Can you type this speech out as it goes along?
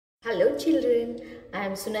Hello children, I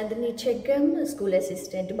am Sunandini Cheggam, School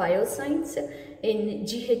Assistant Bioscience in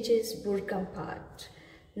GHS Burkampart.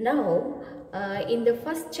 Now, in the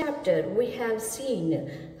first chapter, we have seen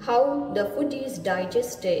how the food is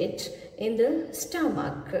digested in the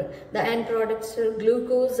stomach. The end products are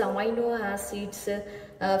glucose, amino acids,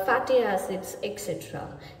 fatty acids,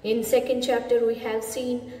 etc. In second chapter, we have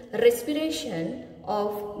seen respiration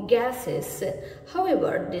of gases.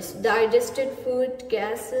 However, this digested food,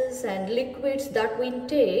 gases and liquids that we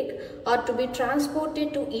take are to be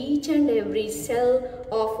transported to each and every cell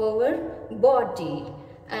of our body.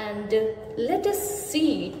 And let us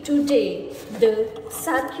see today the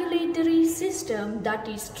circulatory system, that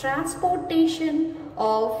is transportation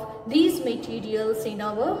of these materials in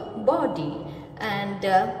our body. And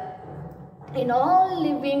in all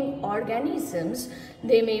living organisms,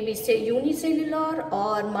 they may be say unicellular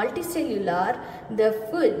or multicellular, the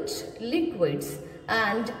food, liquids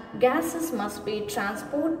and gases must be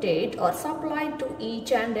transported or supplied to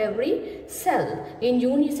each and every cell. In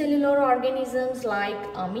unicellular organisms like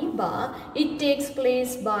amoeba, it takes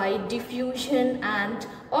place by diffusion and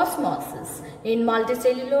osmosis. In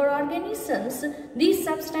multicellular organisms, these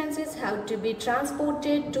substances have to be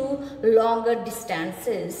transported to longer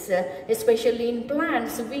distances, especially in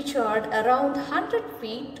plants which are around 100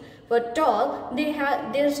 feet tall.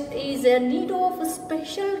 There is a need of a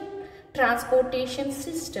special transportation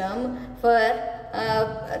system for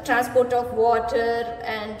transport of water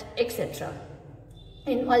and etc.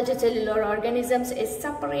 In multicellular organisms, a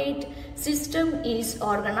separate system is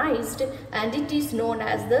organized and it is known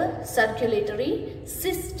as the circulatory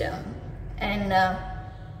system. And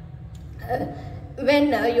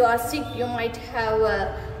when you are sick, you might have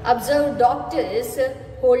observed doctors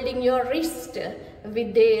holding your wrist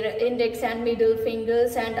with their index and middle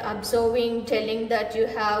fingers and observing, telling that you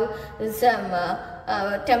have some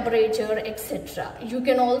temperature, etc. You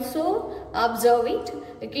can also observe it.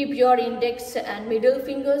 Keep your index and middle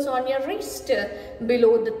fingers on your wrist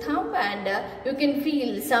below the thumb, and you can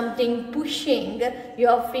feel something pushing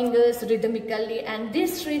your fingers rhythmically, and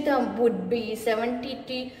this rhythm would be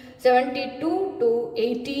 72 to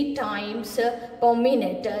 80 times per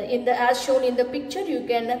minute. As shown in the picture, you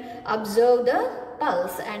can observe the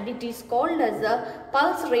pulse, and it is called as the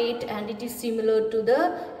pulse rate, and it is similar to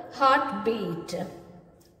the heartbeat.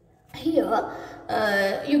 Here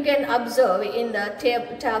you can observe in the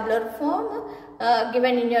tabular form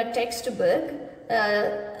given in your textbook.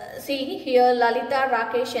 See here, Lalita,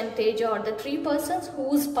 Rakesh and Teja are the three persons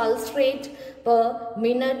whose pulse rate per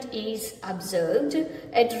minute is observed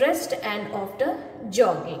at rest and after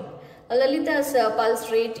jogging. Lalita's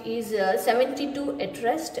pulse rate is 72 at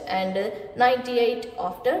rest and 98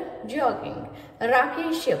 after jogging.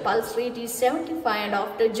 Rakesh pulse rate is 75 and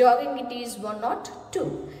after jogging it is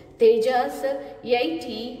 102. Teja's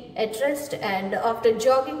 80 at rest and after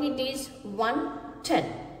jogging it is 110.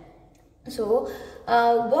 So,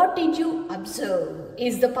 what did you observe?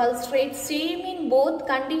 Is the pulse rate same in both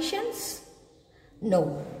conditions?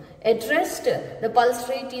 No. At rest, the pulse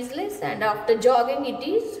rate is less and after jogging it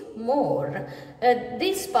is more.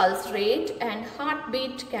 This pulse rate and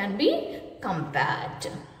heartbeat can be compared.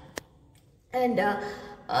 And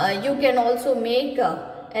you can also make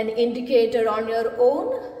an indicator on your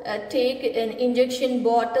own. Take an injection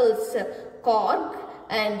bottle's cork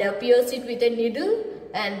and pierce it with a needle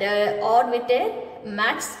and or with a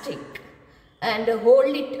matchstick and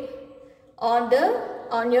hold it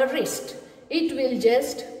on your wrist. It will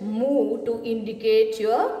just move to indicate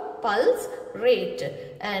your pulse rate,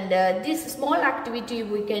 and this small activity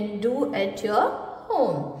we can do at your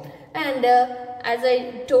home. And as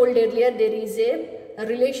I told earlier, there is a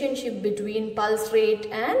relationship between pulse rate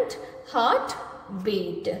and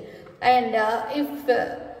heartbeat. And if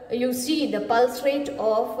you see the pulse rate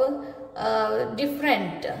of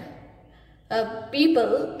different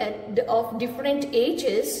people of different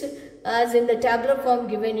ages, as in the tabular form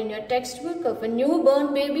given in your textbook, of a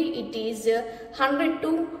newborn baby, it is 100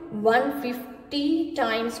 to 150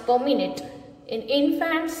 times per minute. In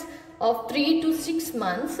infants of 3 to 6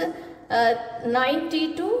 months,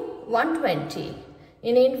 90 to 120.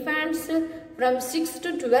 In infants from 6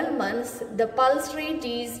 to 12 months, the pulse rate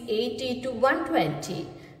is 80 to 120.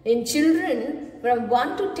 In children from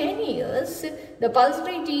 1 to 10 years, the pulse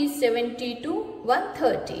rate is 70 to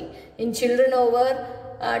 130. In children over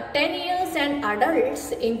 10 years and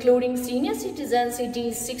adults, including senior citizens, it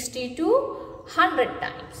is 60 to 100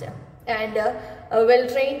 times. And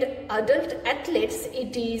well-trained adult athletes,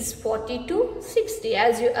 it is 40 to 60.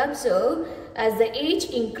 As you observe, as the age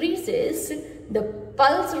increases, the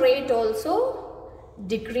pulse rate also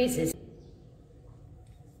decreases.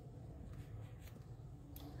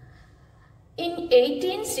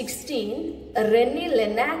 1816, René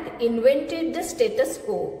Laennec invented the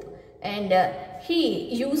stethoscope, and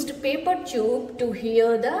he used paper tube to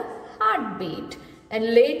hear the heartbeat,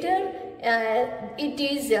 and later it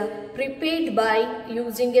is prepared by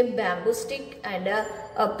using a bamboo stick, and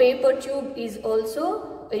a paper tube is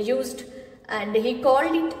also used, and he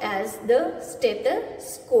called it as the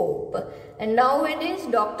stethoscope. And nowadays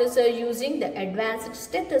doctors are using the advanced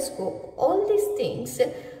stethoscope. All these things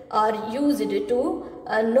are used to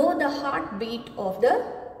know the heartbeat of the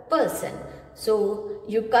person. So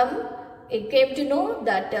you came to know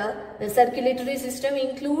that the circulatory system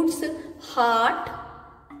includes heart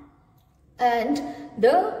and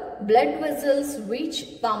the blood vessels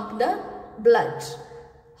which pump the blood.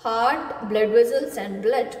 Heart, blood vessels and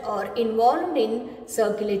blood are involved in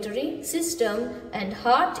circulatory system, and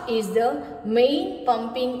heart is the main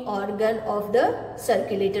pumping organ of the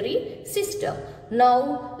circulatory system.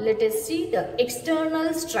 Now let us see the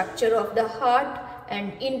external structure of the heart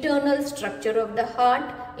and internal structure of the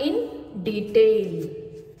heart in detail.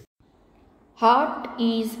 Heart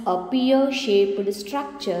is a pear-shaped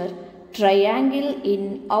structure, triangle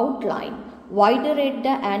in outline, wider at the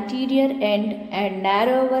anterior end and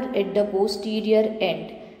narrower at the posterior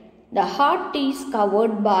end. The heart is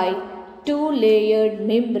covered by two-layered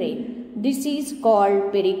membrane. This is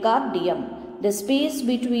called pericardium. The space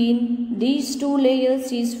between these two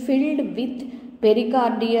layers is filled with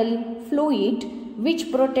pericardial fluid,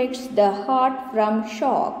 which protects the heart from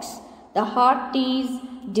shocks. The heart is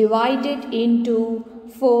divided into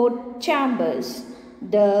 4 chambers.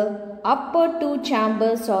 The upper 2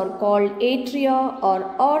 chambers are called atria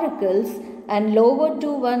or auricles, and lower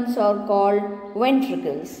 2 ones are called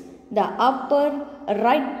ventricles. The upper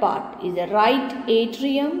right part is the right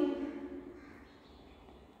atrium,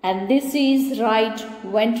 and this is right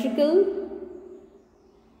ventricle.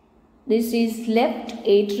 This is left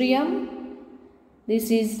atrium. This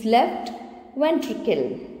is left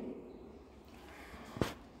ventricle.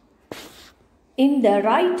 In the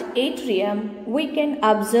right atrium, we can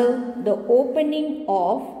observe the opening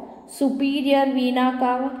of superior vena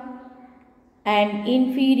cava and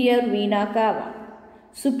inferior vena cava.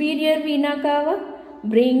 Superior vena cava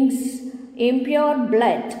brings impure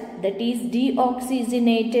blood, that is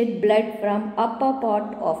deoxygenated blood, from upper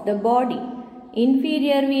part of the body.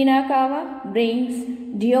 Inferior vena cava brings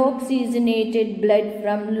deoxygenated blood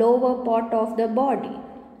from lower part of the body.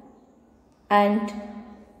 And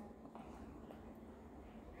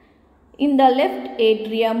in the left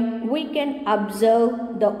atrium, we can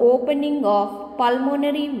observe the opening of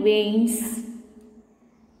pulmonary veins.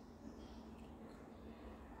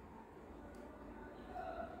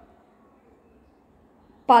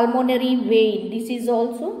 Pulmonary vein, this is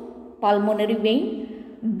also pulmonary vein,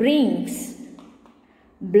 brings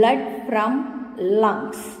blood from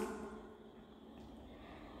lungs.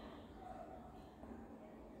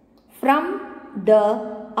 From the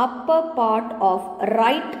upper part of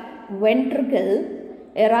right ventricle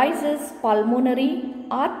arises pulmonary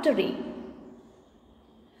artery.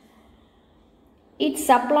 It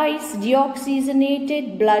supplies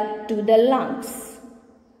deoxygenated blood to the lungs.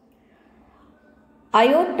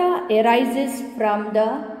 Aorta arises from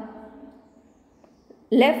the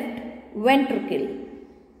left ventricle.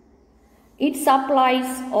 It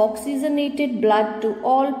supplies oxygenated blood to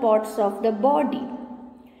all parts of the body.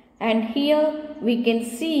 And here we can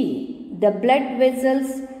see the blood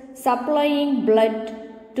vessels supplying blood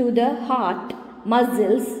to the heart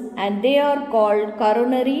muscles, and they are called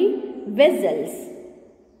coronary vessels.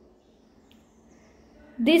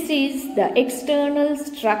 This is the external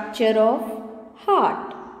structure of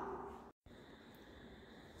heart.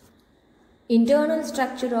 Internal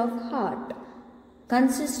structure of heart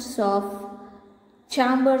consists of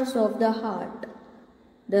chambers of the heart: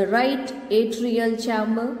 the right atrial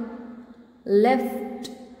chamber, left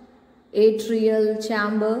atrial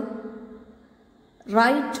chamber,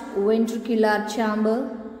 right ventricular chamber,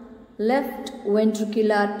 left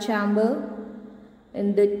ventricular chamber,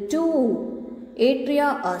 and the two atria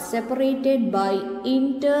are separated by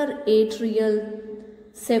interatrial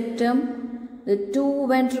septum. The two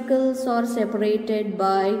ventricles are separated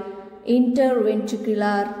by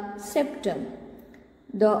interventricular septum.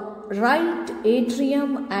 The right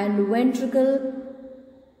atrium and ventricle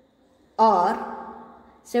are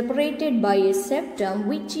separated by a septum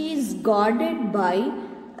which is guarded by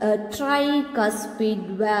a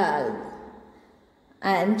tricuspid valve,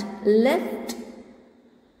 and left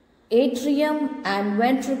atrium and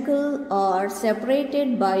ventricle are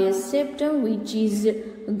separated by a septum which is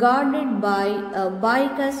guarded by a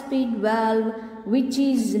bicuspid valve which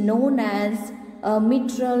is known as a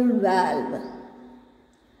mitral valve.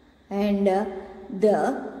 and the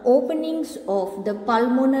openings of the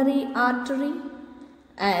pulmonary artery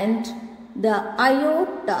and the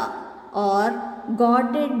aorta are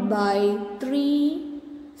guarded by 3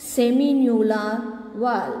 seminular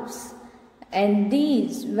valves, and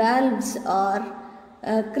these valves are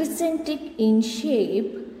crescentic in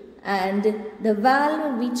shape, and the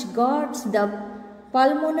valve which guards the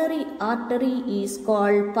pulmonary artery is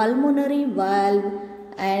called pulmonary valve,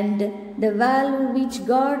 and the valve which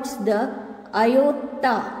guards the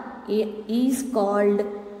aorta is called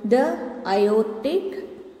the aortic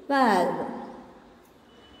valve.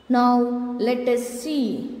 Now let us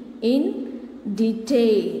see in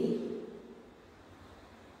detail.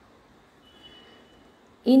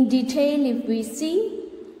 In detail, if we see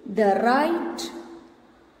the right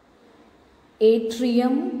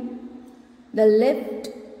atrium, the left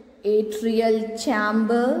atrial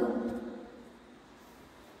chamber,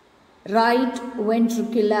 right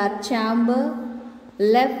ventricular chamber,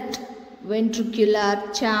 left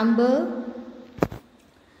ventricular chamber,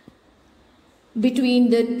 between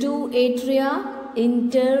the 2 atria,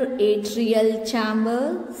 interatrial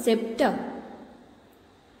chamber, septum,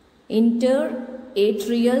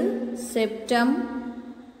 interatrial septum,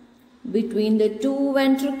 between the 2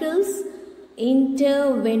 ventricles,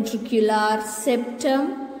 interventricular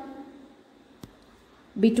septum,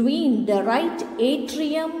 between the right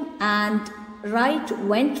atrium and right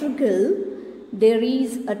ventricle, there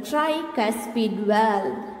is a tricuspid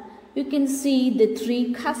valve. You can see the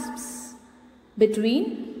 3 cusps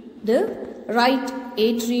between the right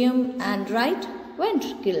atrium and right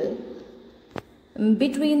ventricle.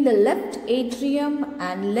 Between the left atrium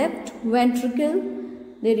and left ventricle,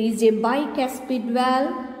 there is a bicuspid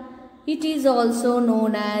valve. It is also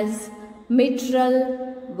known as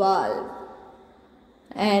mitral valve.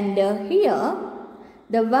 And here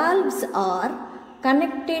the valves are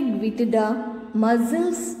connected with the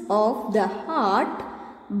muscles of the heart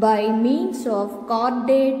by means of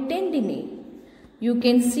chordae tendineae. You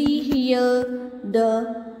can see here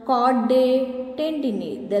the chordae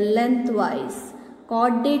tendineae, the lengthwise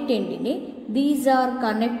chordae tendineae. These are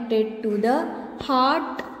connected to the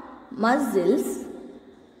heart muscles,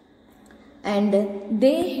 and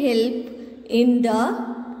they help in the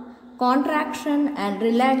contraction and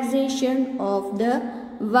relaxation of the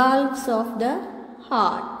valves of the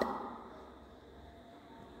heart.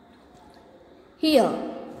 Here,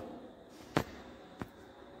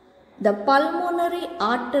 the pulmonary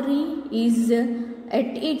artery is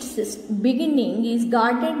at its beginning is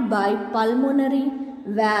guarded by pulmonary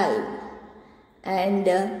valve, and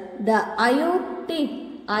the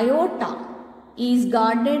aorta is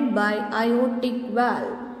guarded by aortic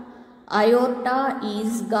valve. Aorta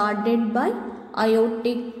is guarded by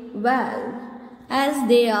aortic valve. As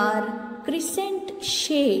they are crescent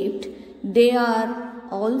shaped, they are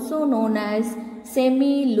also known as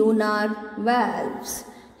semilunar valves.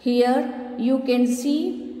 Here you can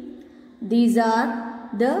see these are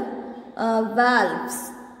the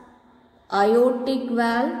valves: aortic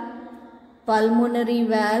valve, pulmonary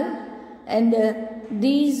valve, and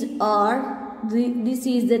this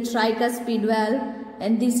is the tricuspid valve,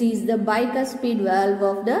 and this is the bicuspid valve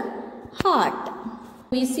of the heart.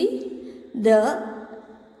 We see the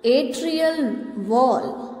atrial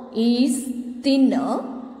wall is thinner.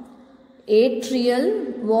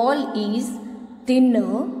 Atrial wall is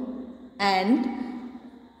thinner, and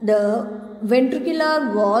the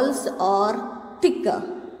ventricular walls are thicker.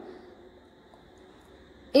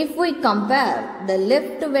 If we compare the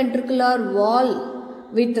left ventricular wall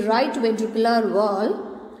with right ventricular wall,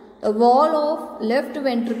 the wall of left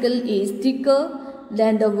ventricle is thicker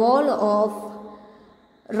than the wall of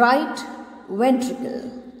right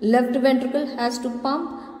ventricle. Left ventricle has to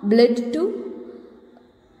pump blood to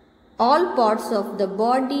all parts of the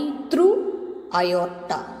body through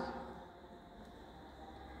aorta.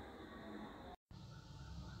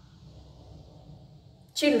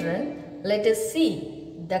 Children, let us see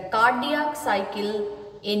the cardiac cycle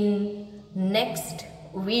in next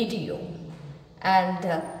video.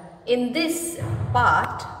 And in this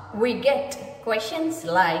part, we get questions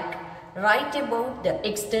like write about the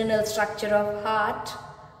external structure of heart,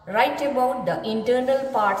 write about the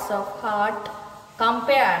internal parts of heart,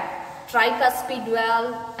 compare tricuspid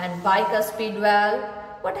valve and bicuspid valve.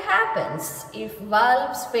 What happens if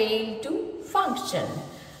valves fail to function?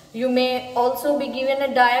 You may also be given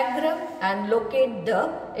a diagram and locate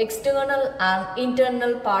the external and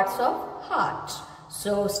internal parts of heart.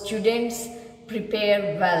 So students,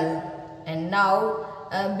 prepare well, and now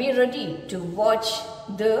be ready to watch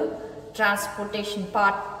the transportation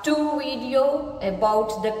part 2 video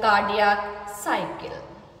about the cardiac cycle.